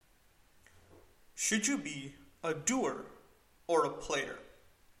Should you be a doer or a player?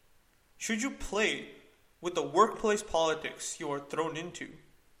 Should you play with the workplace politics you are thrown into?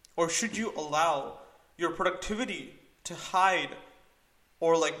 Or should you allow your productivity to hide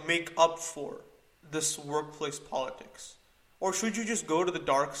or make up for this workplace politics? Or should you just go to the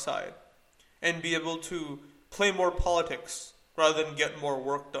dark side and be able to play more politics rather than get more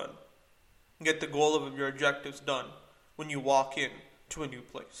work done? Get the goal of your objectives done when you walk in to a new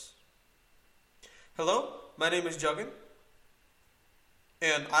place. Hello, my name is Jagan,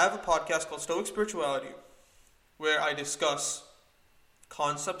 and I have a podcast called Stoic Spirituality, where I discuss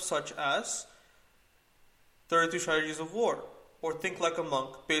concepts such as 33 Strategies of War, or Think Like a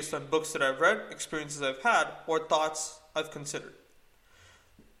Monk, based on books that I've read, experiences I've had, or thoughts I've considered.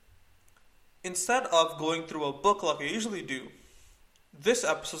 Instead of going through a book like I usually do, this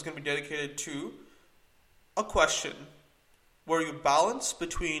episode is going to be dedicated to a question where you balance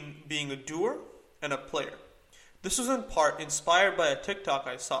between being a doer and a player. This was in part inspired by a TikTok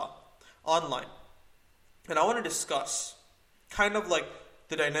I saw online. And I want to discuss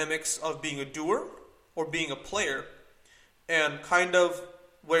the dynamics of being a doer or being a player, and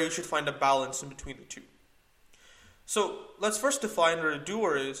where you should find a balance in between the two. So let's first define what a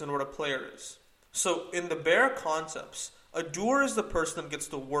doer is and what a player is. So in the bare concepts, a doer is the person that gets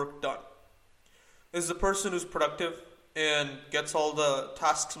the work done. Is the person who's productive and gets all the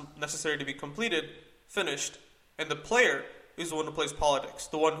tasks necessary to be completed, finished. And the player is the one who plays politics,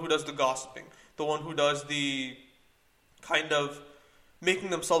 the one who does the gossiping, the one who does the making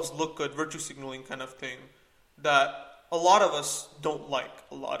themselves look good, virtue signaling kind of thing that a lot of us don't like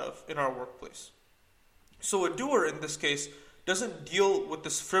in our workplace. So a doer in this case doesn't deal with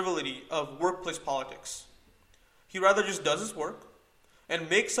this frivolity of workplace politics. He rather just does his work and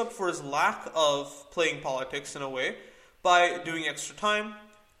makes up for his lack of playing politics in a way by doing extra time,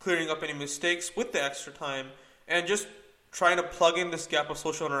 clearing up any mistakes with the extra time, and just trying to plug in this gap of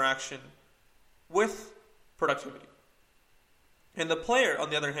social interaction with productivity. And the player,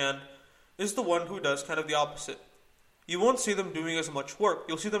 on the other hand, is the one who does kind of the opposite. You won't see them doing as much work.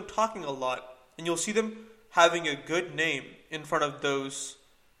 You'll see them talking a lot, and you'll see them having a good name in front of those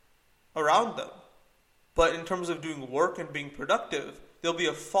around them. But in terms of doing work and being productive, there'll be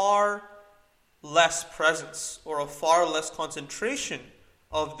a far less presence or a far less concentration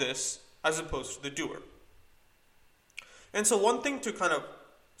of this as opposed to the doer. And so one thing to kind of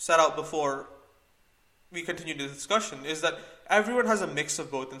set out before we continue the discussion is that everyone has a mix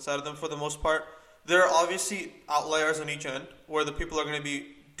of both inside of them for the most part. There are obviously outliers on each end where the people are going to be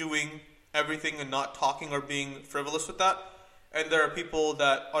doing everything and not talking or being frivolous with that. And there are people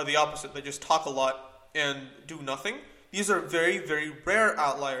that are the opposite. They just talk a lot and do nothing. These are very, very rare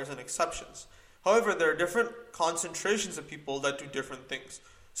outliers and exceptions. However, there are different concentrations of people that do different things.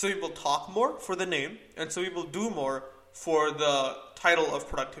 Some people talk more for the name, and some people do more for the title of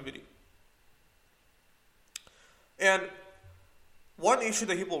productivity. And one issue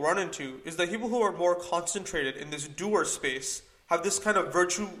that people run into is that people who are more concentrated in this doer space have this kind of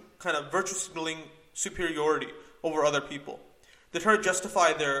virtue signaling superiority over other people. They try to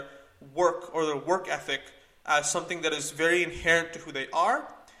justify their work or their work ethic as something that is very inherent to who they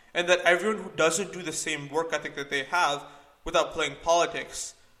are, and that everyone who doesn't do the same work ethic that they have without playing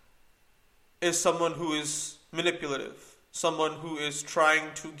politics is someone who is manipulative, someone who is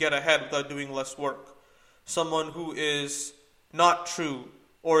trying to get ahead without doing less work, someone who is not true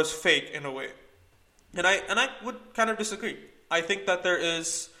or is fake in a way. And I would kind of disagree. I think that there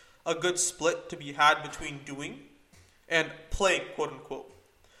is a good split to be had between doing and playing, quote unquote,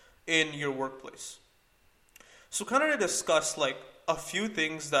 in your workplace. So kind of to discuss a few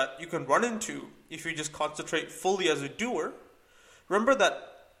things that you can run into if you just concentrate fully as a doer. Remember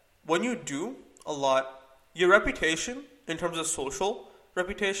that when you do a lot, your reputation in terms of social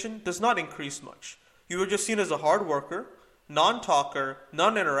reputation does not increase much. You are just seen as a hard worker, non-talker,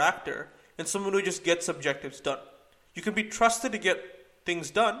 non-interactor, and someone who just gets objectives done. You can be trusted to get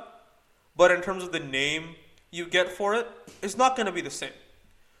things done, but in terms of the name you get for it, it's not going to be the same.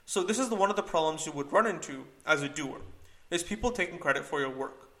 So this is one of the problems you would run into as a doer, is people taking credit for your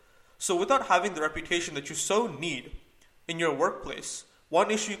work. So without having the reputation that you so need in your workplace,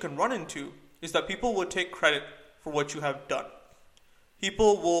 one issue you can run into is that people will take credit for what you have done.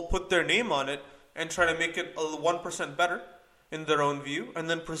 People will put their name on it and try to make it 1% better in their own view and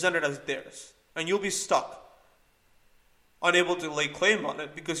then present it as theirs. And you'll be stuck, unable to lay claim on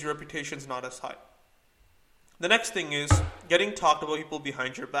it because your reputation is not as high. The next thing is getting talked about people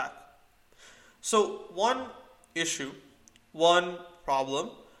behind your back. So one issue, one problem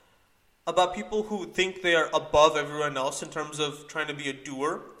about people who think they are above everyone else in terms of trying to be a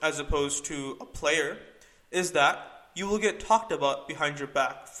doer as opposed to a player is that you will get talked about behind your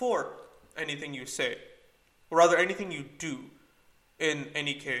back for anything you say, or rather anything you do in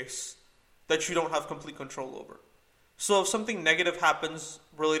any case that you don't have complete control over. So if something negative happens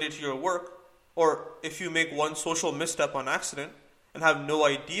related to your work, or if you make one social misstep on accident and have no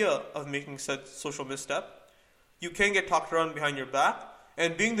idea of making said social misstep, you can get talked around behind your back,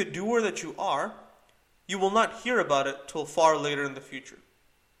 and being the doer that you are, you will not hear about it till far later in the future.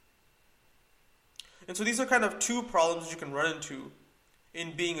 And so these are kind of two problems you can run into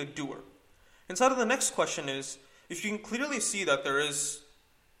in being a doer. Inside of the next question is, if you can clearly see that there is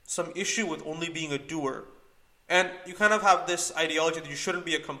some issue with only being a doer, and you kind of have this ideology that you shouldn't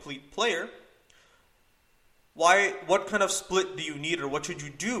be a complete player, what kind of split do you need, or what should you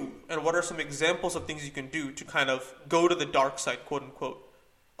do, and what are some examples of things you can do to kind of go to the dark side, quote unquote,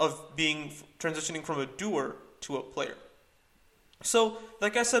 of transitioning from a doer to a player? So,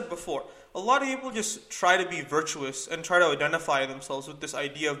 like I said before, a lot of people just try to be virtuous and try to identify themselves with this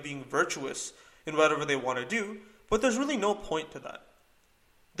idea of being virtuous in whatever they want to do, but there's really no point to that.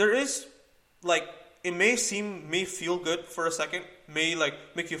 There is, it may feel good for a second, may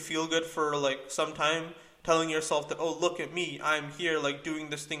make you feel good for some time, telling yourself that, oh, look at me, I'm here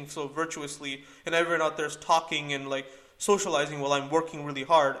doing this thing so virtuously, and everyone out there is talking and socializing while I'm working really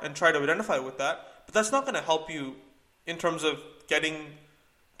hard, and try to identify with that. But that's not going to help you in terms of getting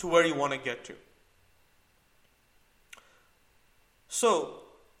to where you want to get to. So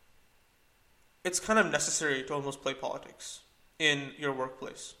it's kind of necessary to almost play politics in your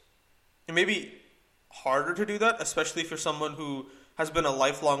workplace. It may be harder to do that, especially if you're someone who has been a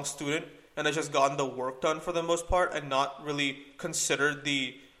lifelong student and has just gotten the work done for the most part and not really considered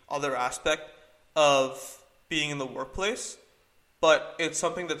the other aspect of being in the workplace. But it's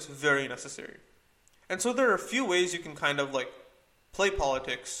something that's very necessary. And so there are a few ways you can kind of play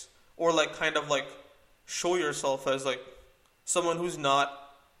politics, or show yourself as someone who's not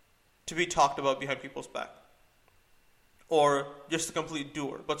to be talked about behind people's back, or just a complete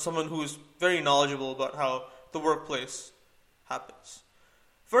doer, but someone who's very knowledgeable about how the workplace happens.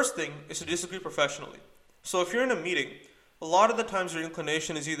 First thing is to disagree professionally. So if you're in a meeting, a lot of the times your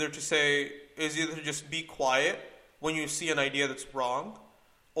inclination is either to just be quiet when you see an idea that's wrong,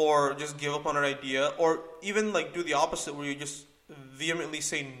 or just give up on an idea, or even do the opposite where you just vehemently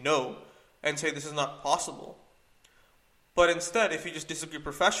say no and say this is not possible. But instead, if you just disagree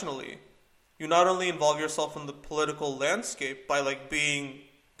professionally, you not only involve yourself in the political landscape by being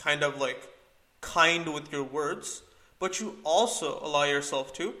kind with your words, but you also allow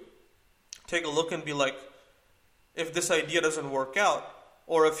yourself to take a look and be if this idea doesn't work out,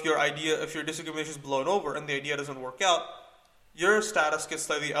 or if your disagreement is blown over and the idea doesn't work out, your status gets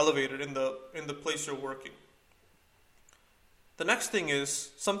slightly elevated in the place you're working. The next thing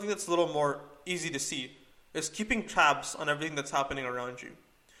is something that's a little more easy to see, is keeping tabs on everything that's happening around you.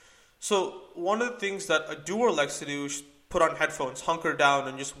 So one of the things that a doer likes to do is put on headphones, hunker down,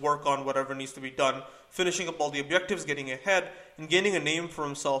 and just work on whatever needs to be done, finishing up all the objectives, getting ahead, and gaining a name for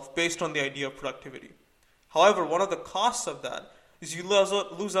himself based on the idea of productivity. However, one of the costs of that is you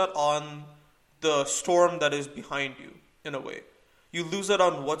lose out on the storm that is behind you, in a way. You lose out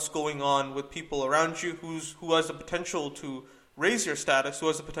on what's going on with people around you who has the potential to raise your status, who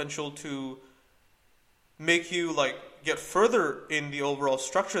has the potential to make you get further in the overall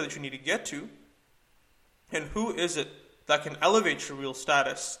structure that you need to get to, and who is it that can elevate your real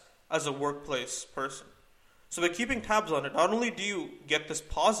status as a workplace person. So by keeping tabs on it, not only do you get this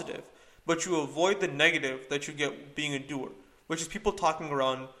positive, but you avoid the negative that you get being a doer, which is people talking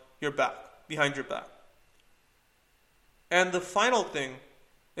around your back, behind your back. And the final thing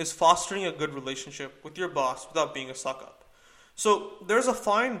is fostering a good relationship with your boss without being a suck-up. So there's a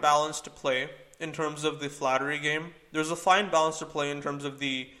fine balance to play in terms of the flattery game. There's a fine balance to play in terms of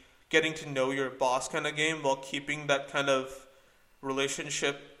the getting to know your boss kind of game while keeping that kind of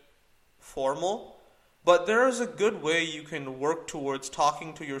relationship formal. But there is a good way you can work towards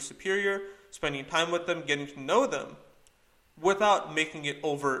talking to your superior, spending time with them, getting to know them, without making it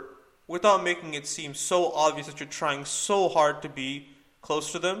overt, without making it seem so obvious that you're trying so hard to be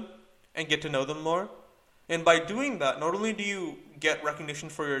close to them and get to know them more. And by doing that, not only do you get recognition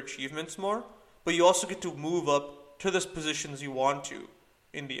for your achievements more, but you also get to move up to the positions you want to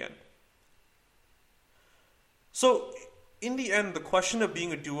in the end. So, in the end, the question of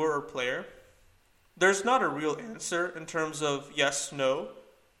being a doer or player, there's not a real answer in terms of yes, no.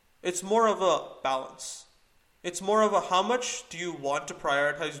 It's more of a balance. It's more of a how much do you want to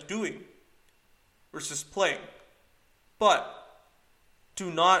prioritize doing versus playing. But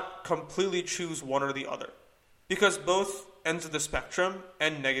do not completely choose one or the other, because both ends of the spectrum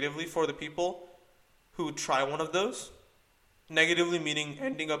end negatively for the people who try one of those. Negatively meaning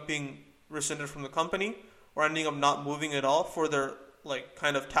ending up being rescinded from the company or ending up not moving at all for their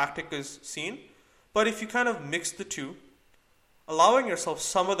kind of tactic is seen. But if you kind of mix the two, allowing yourself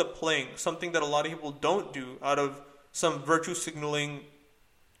some of the playing, something that a lot of people don't do out of some virtue signaling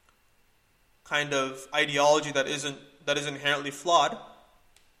kind of ideology that is inherently flawed.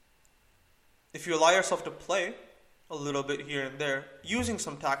 If you allow yourself to play a little bit here and there, using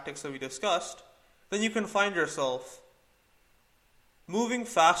some tactics that we discussed, then you can find yourself moving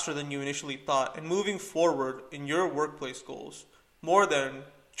faster than you initially thought and moving forward in your workplace goals more than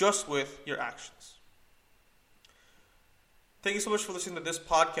just with your actions. Thank you so much for listening to this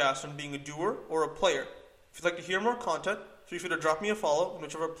podcast on being a doer or a player. If you'd like to hear more content, feel free to drop me a follow on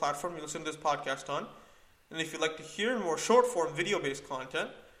whichever platform you listen to this podcast on. And if you'd like to hear more short-form video-based content,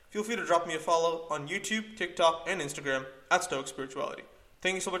 feel free to drop me a follow on YouTube, TikTok, and Instagram at Stoic Spirituality.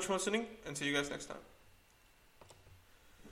 Thank you so much for listening, and see you guys next time.